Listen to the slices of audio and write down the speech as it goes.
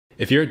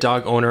If you're a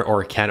dog owner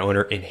or a cat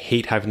owner and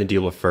hate having to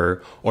deal with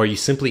fur, or you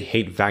simply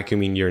hate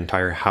vacuuming your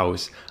entire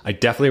house, I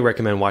definitely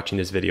recommend watching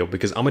this video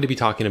because I'm going to be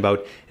talking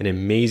about an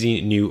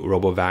amazing new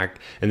Robovac,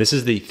 and this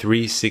is the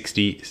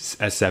 360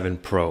 S7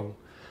 Pro.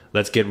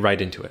 Let's get right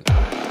into it.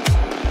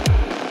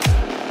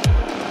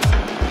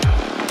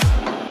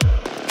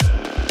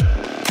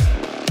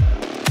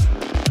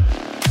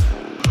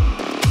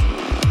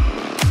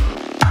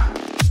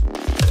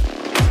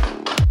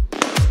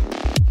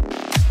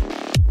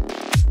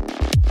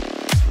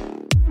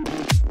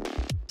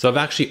 So I've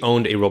actually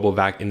owned a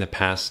Robovac in the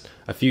past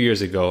a few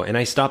years ago, and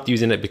I stopped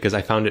using it because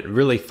I found it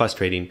really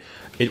frustrating.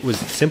 It was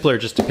simpler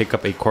just to pick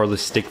up a cordless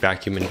stick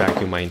vacuum and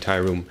vacuum my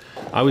entire room.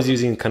 I was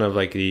using kind of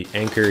like the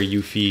Anker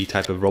Eufy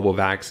type of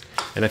Robovacs,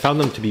 and I found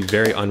them to be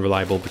very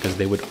unreliable because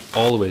they would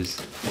always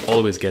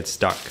get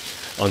stuck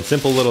on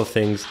simple little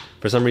things.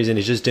 For some reason,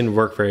 it just didn't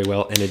work very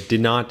well, and it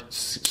did not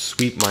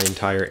sweep my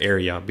entire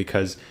area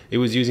because it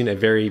was using a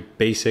very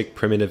basic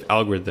primitive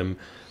algorithm,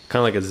 kind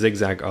of like a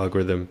zigzag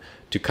algorithm,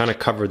 to kind of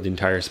cover the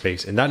entire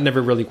space, and that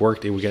never really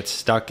worked. It would get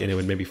stuck and it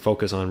would maybe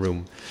focus on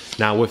room.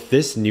 Now with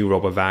this new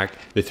Robovac,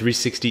 the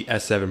 360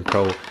 S7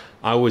 Pro,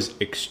 I was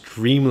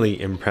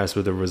extremely impressed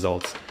with the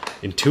results.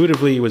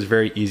 Intuitively, it was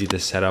very easy to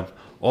set up.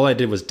 All I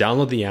did was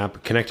download the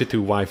app, connect it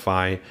through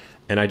Wi-Fi,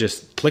 and I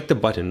just clicked the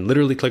button,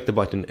 literally clicked the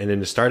button, and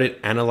then it started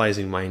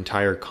analyzing my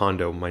entire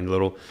condo, my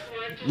little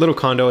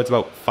condo. It's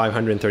about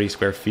 530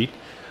 square feet,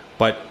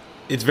 but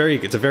it's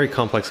a very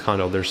complex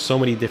condo. There's so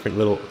many different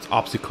little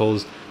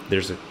obstacles.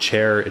 There's a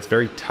chair, it's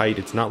very tight,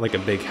 it's not like a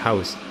big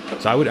house.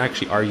 So I would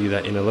actually argue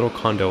that in a little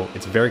condo,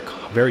 it's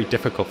very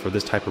difficult for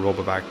this type of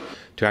Robovac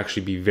to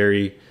actually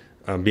be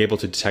able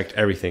to detect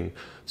everything.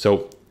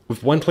 So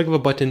with one click of a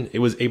button, it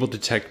was able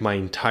to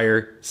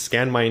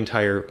scan my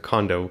entire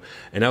condo,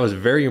 and I was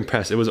very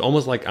impressed. It was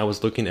almost like I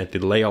was looking at the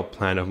layout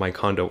plan of my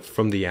condo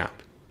from the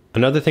app.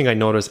 Another thing I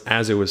noticed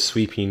as it was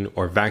sweeping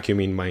or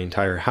vacuuming my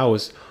entire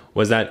house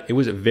was that it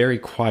was very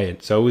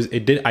quiet. So I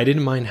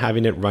didn't mind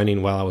having it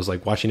running while I was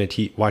like watching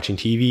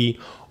TV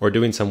or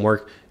doing some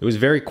work. It was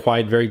very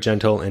quiet, very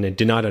gentle, and it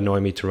did not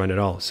annoy me to run at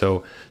all.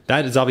 So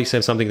that is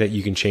obviously something that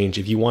you can change.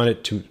 If you want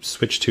it to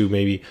switch to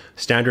maybe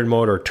standard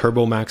mode or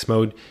turbo max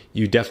mode,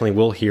 you definitely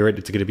will hear it.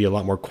 It's going to be a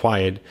lot more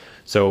quiet.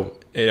 So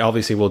it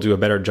obviously will do a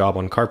better job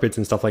on carpets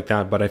and stuff like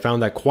that. But I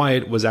found that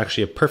quiet was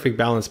actually a perfect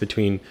balance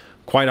between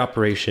quiet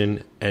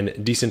operation and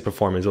decent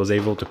performance. I was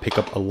able to pick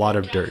up a lot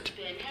of dirt.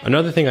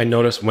 Another thing I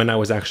noticed when I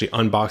was actually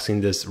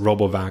unboxing this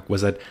Robovac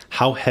was that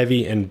how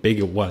heavy and big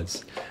it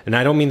was. And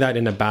I don't mean that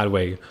in a bad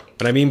way.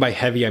 What I mean by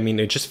heavy, I mean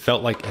it just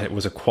felt like it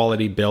was a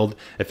quality build.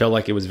 It felt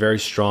like it was very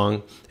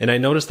strong. And I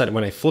noticed that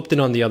when I flipped it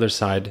on the other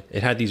side,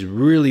 it had these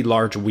really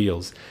large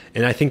wheels.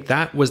 And I think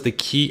that was the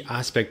key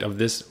aspect of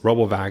this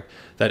Robovac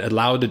that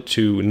allowed it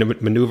to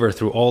maneuver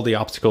through all the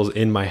obstacles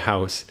in my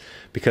house,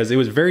 because it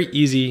was very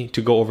easy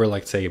to go over,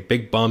 like say,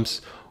 big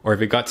bumps, or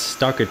if it got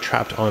stuck or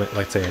trapped on,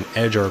 like say, an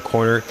edge or a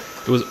corner,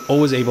 it was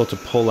always able to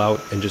pull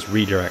out and just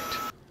redirect.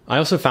 I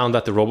also found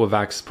that the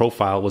Robovac's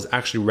profile was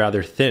actually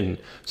rather thin,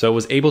 so I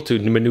was able to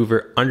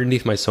maneuver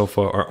underneath my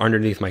sofa or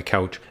underneath my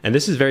couch. And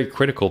this is very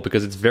critical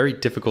because it's very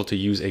difficult to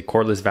use a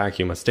cordless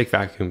vacuum, a stick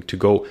vacuum, to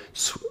go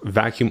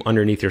vacuum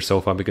underneath your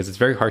sofa because it's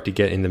very hard to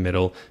get in the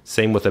middle.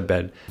 Same with a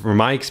bed. From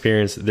my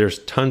experience, there's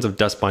tons of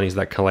dust bunnies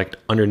that collect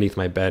underneath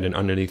my bed and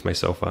underneath my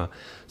sofa.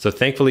 So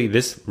thankfully,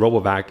 this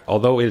Robovac,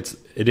 although it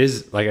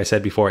is, like I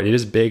said before, it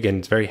is big and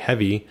it's very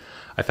heavy,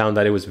 I found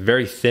that it was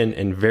very thin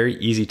and very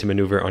easy to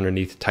maneuver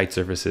underneath tight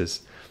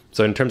surfaces.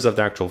 So in terms of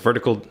the actual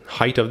vertical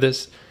height of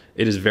this,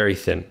 it is very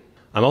thin.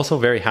 I'm also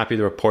very happy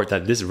to report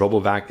that this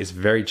Robovac is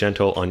very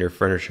gentle on your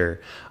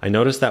furniture. I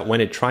noticed that when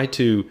it tried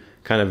to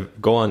kind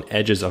of go on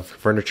edges of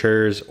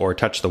furnitures or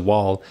touch the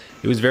wall,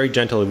 it was very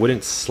gentle. It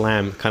wouldn't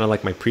slam, kind of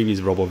like my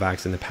previous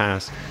Robovacs in the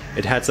past.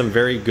 It had some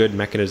very good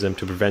mechanism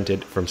to prevent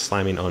it from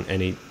slamming on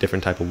any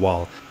different type of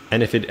wall.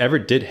 And if it ever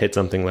did hit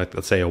something like,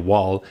 let's say, a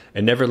wall,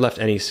 it never left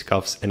any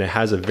scuffs, and it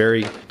has a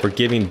very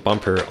forgiving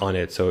bumper on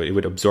it, so it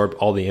would absorb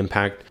all the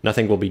impact.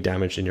 Nothing will be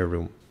damaged in your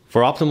room.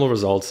 For optimal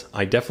results,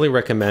 I definitely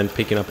recommend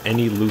picking up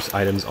any loose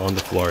items on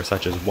the floor,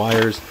 such as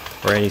wires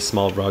or any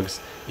small rugs.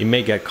 You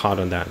may get caught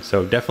on that.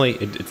 So definitely,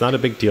 it's not a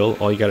big deal.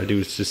 All you got to do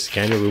is just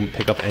scan your room,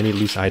 pick up any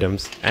loose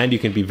items, and you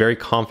can be very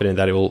confident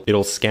that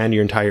it'll scan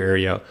your entire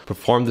area,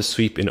 perform the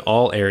sweep in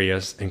all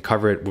areas, and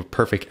cover it with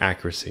perfect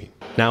accuracy.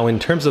 Now, in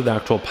terms of the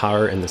actual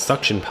power and the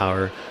suction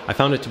power, I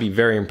found it to be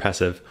very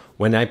impressive.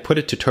 When I put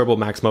it to turbo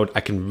max mode,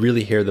 I can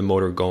really hear the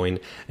motor going,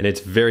 and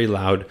it's very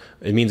loud.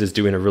 It means it's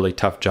doing a really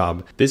tough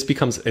job. This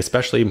becomes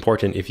especially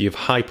important if you have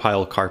high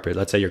pile carpet.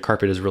 Let's say your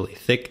carpet is really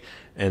thick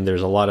and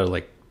there's a lot of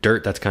like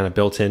dirt that's kind of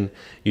built in.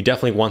 You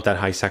definitely want that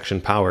high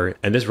suction power,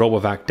 and this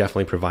Robovac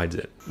definitely provides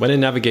it. When it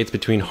navigates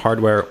between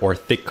hardware or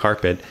thick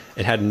carpet,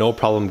 it had no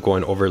problem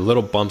going over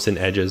little bumps and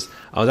edges.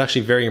 I was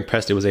actually very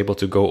impressed it was able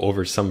to go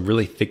over some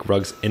really thick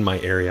rugs in my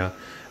area.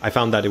 I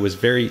found that it was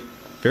very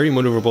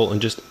maneuverable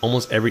in just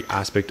almost every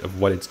aspect of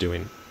what it's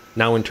doing.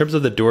 Now, in terms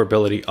of the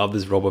durability of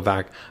this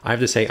Robovac, I have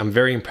to say I'm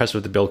very impressed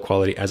with the build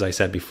quality. As I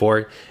said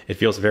before, it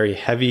feels very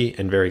heavy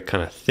and very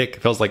kind of thick.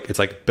 It feels like it's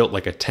like built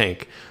like a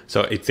tank.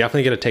 So it's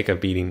definitely going to take a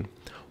beating.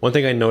 One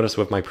thing I noticed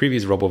with my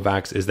previous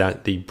Robovacs is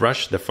that the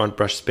brush, the front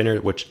brush spinner,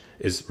 which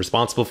is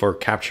responsible for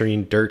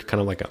capturing dirt,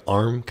 kind of like an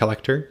arm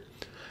collector,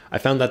 I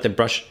found that the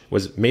brush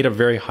was made of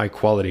very high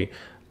quality.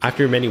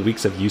 After many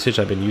weeks of usage,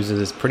 I've been using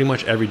this pretty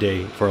much every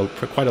day for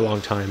quite a long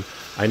time.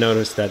 I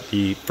noticed that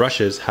the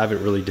brushes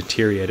haven't really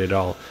deteriorated at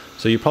all.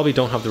 So you probably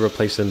don't have to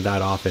replace them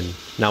that often.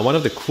 Now, one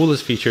of the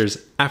coolest features,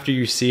 after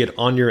you see it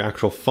on your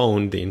actual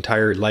phone, the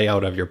entire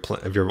layout of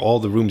all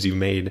the rooms you've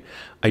made,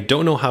 I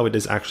don't know how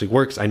this actually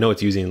works. I know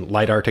it's using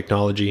LiDAR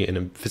technology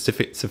and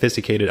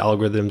sophisticated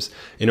algorithms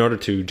in order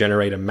to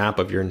generate a map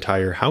of your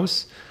entire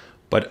house.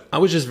 But I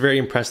was just very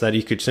impressed that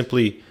you could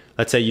simply,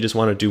 let's say you just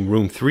want to do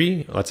room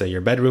 3, let's say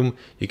your bedroom,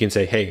 you can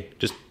say, hey,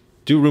 just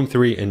do room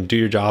 3 and do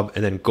your job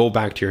and then go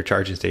back to your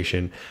charging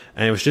station.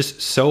 And it was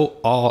just so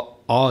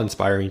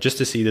awe-inspiring just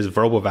to see this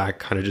Robovac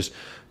kind of just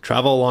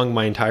travel along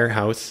my entire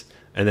house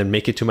and then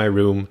make it to my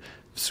room,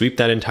 sweep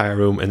that entire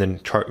room, and then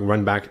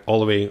run back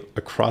all the way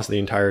across the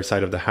entire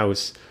side of the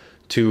house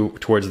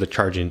towards the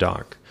charging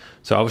dock.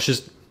 So I was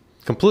just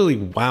completely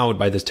wowed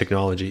by this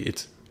technology.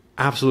 It's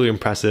absolutely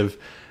impressive.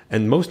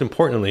 And most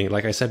importantly,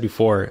 like I said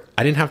before,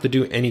 I didn't have to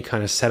do any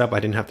kind of setup. I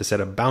didn't have to set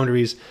up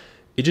boundaries.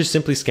 It just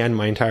simply scanned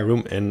my entire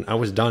room and I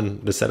was done.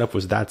 The setup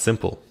was that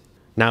simple.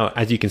 Now,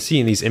 as you can see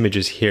in these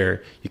images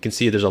here, you can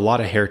see there's a lot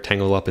of hair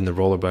tangled up in the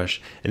roller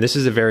brush. And this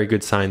is a very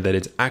good sign that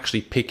it's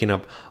actually picking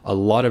up a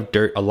lot of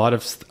dirt, a lot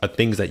of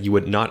things that you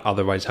would not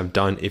otherwise have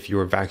done if you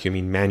were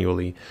vacuuming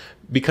manually.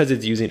 Because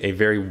it's using a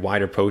very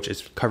wide approach,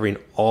 it's covering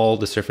all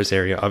the surface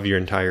area of your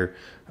entire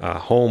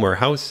home or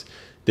house.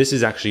 This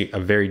is actually a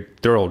very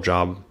thorough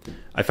job.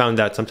 I found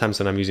that sometimes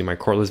when I'm using my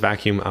cordless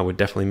vacuum, I would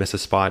definitely miss a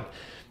spot.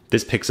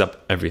 This picks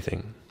up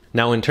everything.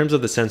 Now, in terms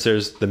of the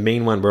sensors, the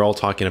main one we're all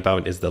talking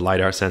about is the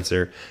LiDAR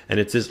sensor. And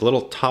it's this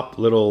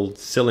little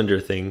cylinder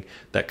thing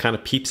that kind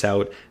of peeps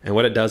out. And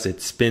what it does,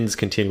 it spins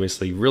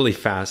continuously really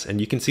fast. And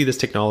you can see this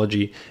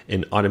technology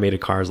in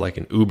automated cars like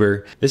an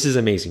Uber. This is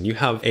amazing. You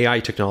have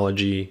AI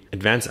technology,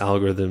 advanced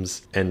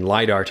algorithms, and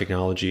LiDAR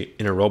technology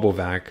in a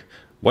Robovac.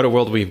 What a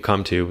world we've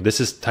come to. This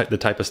is the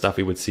type of stuff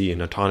we would see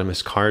in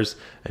autonomous cars,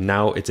 and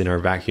now it's in our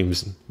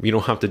vacuums. We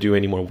don't have to do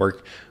any more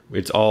work.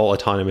 It's all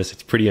autonomous.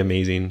 It's pretty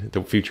amazing.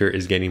 The future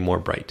is getting more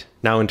bright.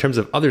 Now, in terms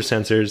of other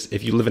sensors,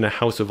 if you live in a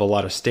house with a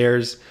lot of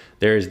stairs,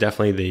 there is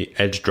definitely the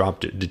edge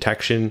drop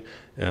detection,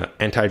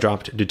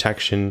 anti-drop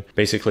detection.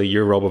 Basically,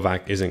 your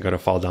Robovac isn't going to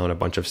fall down a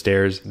bunch of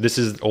stairs. This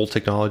is old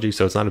technology,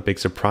 so it's not a big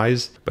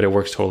surprise, but it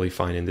works totally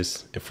fine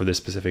for this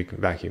specific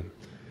vacuum.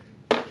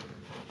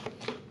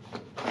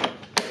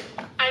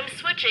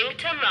 Switching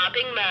to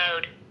mopping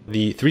mode.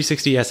 The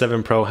 360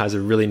 S7 Pro has a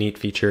really neat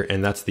feature,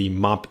 and that's the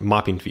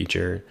mopping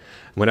feature.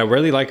 What I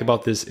really like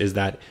about this is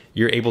that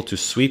you're able to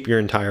sweep your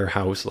entire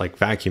house, like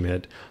vacuum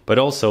it, but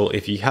also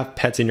if you have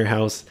pets in your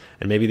house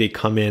and maybe they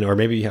come in, or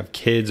maybe you have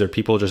kids or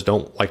people just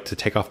don't like to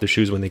take off their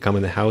shoes when they come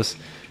in the house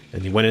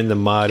and they went in the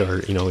mud,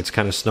 or it's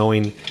kind of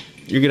snowing,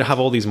 you're gonna have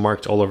all these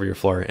marks all over your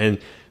floor. And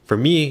for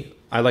me,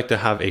 I like to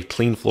have a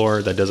clean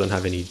floor that doesn't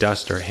have any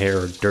dust or hair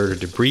or dirt or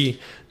debris.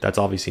 That's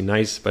obviously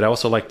nice, but I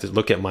also like to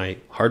look at my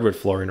hardwood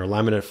flooring or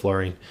laminate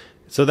flooring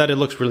so that it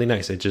looks really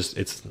nice. It's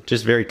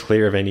just very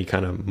clear of any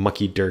kind of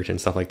mucky dirt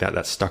and stuff like that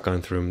that's stuck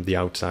on through the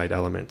outside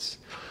elements.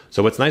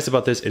 So what's nice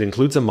about this, it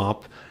includes a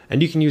mop,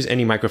 and you can use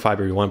any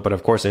microfiber you want, but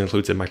of course it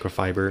includes a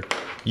microfiber.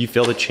 You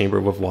fill the chamber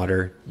with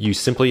water, you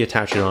simply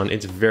attach it on.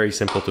 It's very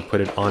simple to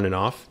put it on and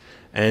off,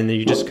 and then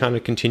you just kind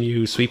of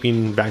continue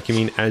sweeping,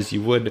 vacuuming as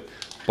you would,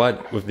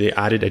 but with the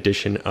added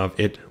addition of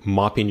it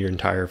mopping your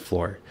entire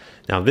floor.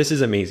 Now, this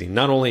is amazing.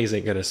 Not only is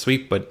it going to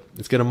sweep, but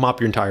it's going to mop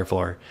your entire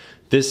floor.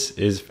 This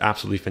is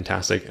absolutely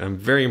fantastic. I'm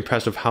very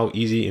impressed with how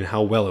easy and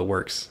how well it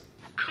works.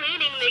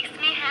 Cleaning makes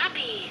me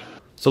happy.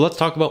 So let's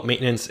talk about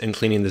maintenance and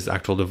cleaning this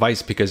actual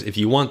device, because if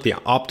you want the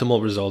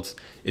optimal results,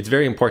 it's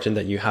very important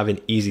that you have an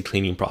easy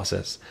cleaning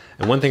process.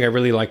 And one thing I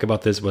really like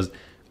about this was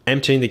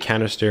emptying the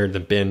canister, the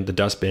bin, the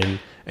dustbin,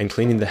 and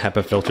cleaning the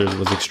HEPA filters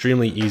was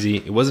extremely easy.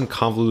 It wasn't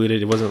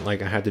convoluted. It wasn't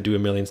like I had to do a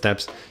million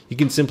steps. You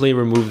can simply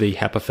remove the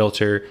HEPA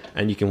filter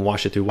and you can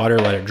wash it through water,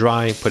 let it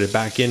dry, put it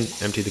back in,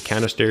 empty the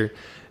canister,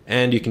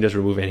 and you can just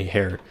remove any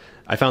hair.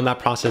 I found that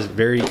process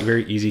very,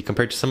 very easy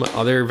compared to some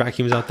other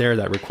vacuums out there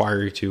that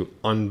require you to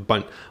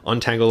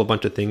untangle a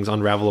bunch of things,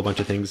 unravel a bunch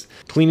of things.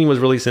 Cleaning was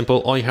really simple.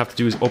 All you have to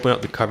do is open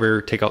up the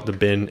cover, take out the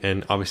bin,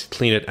 and obviously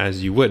clean it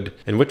as you would.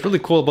 And what's really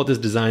cool about this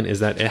design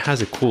is that it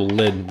has a cool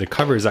lid. The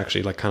cover is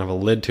actually like kind of a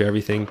lid to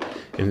everything.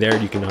 And there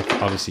you can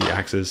obviously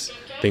access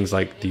things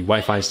like the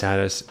Wi-Fi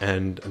status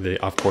and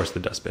of course the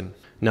dustbin.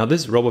 Now,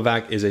 this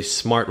Robovac is a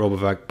smart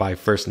Robovac by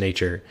first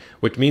nature,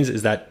 which means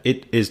is that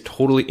it is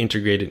totally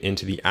integrated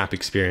into the app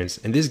experience.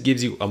 And this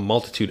gives you a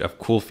multitude of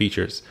cool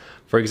features.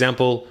 For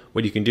example,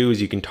 what you can do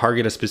is you can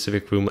target a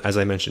specific room, as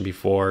I mentioned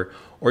before,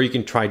 or you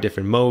can try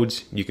different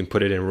modes. You can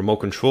put it in remote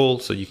control,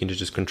 so you can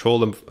just control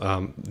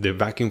the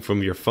vacuum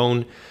from your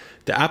phone.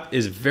 The app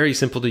is very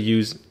simple to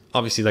use.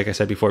 obviously, like I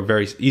said before,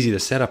 very easy to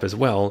set up as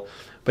well.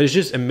 But it's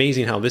just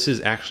amazing how this is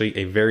actually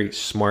a very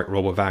smart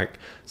Robovac.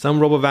 Some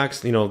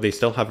Robovacs, you know, they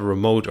still have a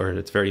remote, or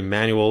it's very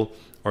manual,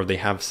 or they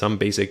have some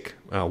basic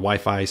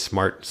Wi-Fi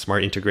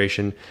smart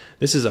integration.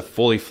 This is a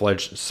fully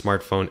fledged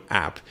smartphone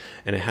app,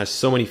 and it has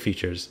so many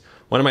features.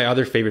 One of my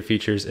other favorite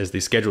features is the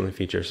scheduling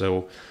feature.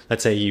 So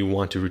let's say you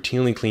want to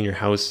routinely clean your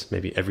house,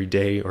 maybe every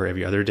day or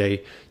every other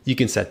day, you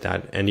can set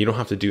that, and you don't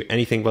have to do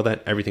anything about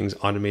that. Everything's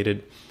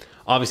automated.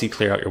 Obviously,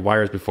 clear out your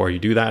wires before you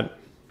do that.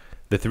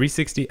 The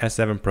 360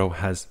 S7 Pro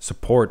has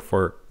support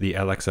for the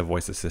Alexa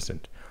voice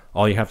assistant.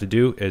 All you have to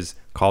do is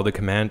call the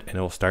command and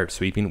it will start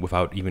sweeping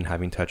without even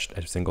having touched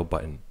a single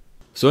button.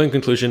 So in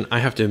conclusion, I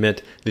have to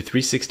admit the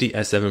 360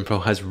 S7 Pro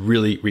has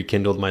really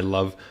rekindled my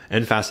love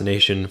and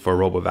fascination for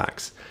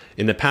Robovacs.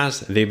 In the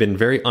past, they've been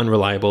very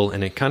unreliable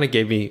and it kind of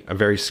gave me a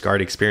very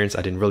scarred experience.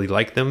 I didn't really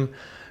like them.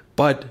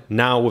 But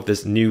now with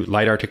this new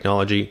LiDAR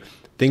technology,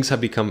 things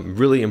have become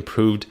really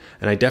improved,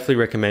 and I definitely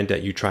recommend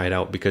that you try it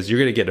out because you're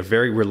going to get a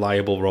very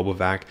reliable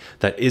Robovac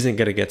that isn't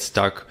going to get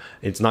stuck.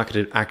 It's not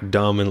going to act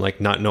dumb and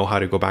like not know how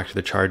to go back to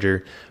the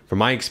charger. From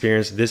my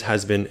experience, this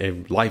has been a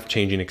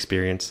life-changing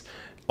experience.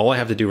 All I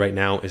have to do right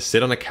now is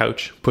sit on a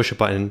couch, push a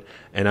button,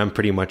 and I'm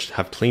pretty much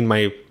have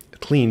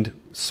cleaned,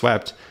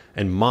 swept,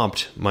 and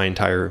mopped my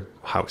entire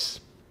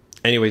house.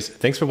 Anyways,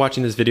 thanks for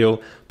watching this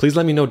video. Please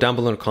let me know down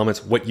below in the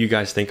comments what you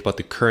guys think about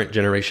the current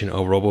generation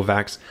of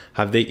Robovacs.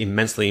 Have they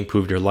immensely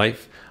improved your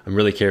life? I'm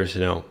really curious to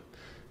know.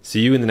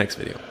 See you in the next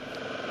video.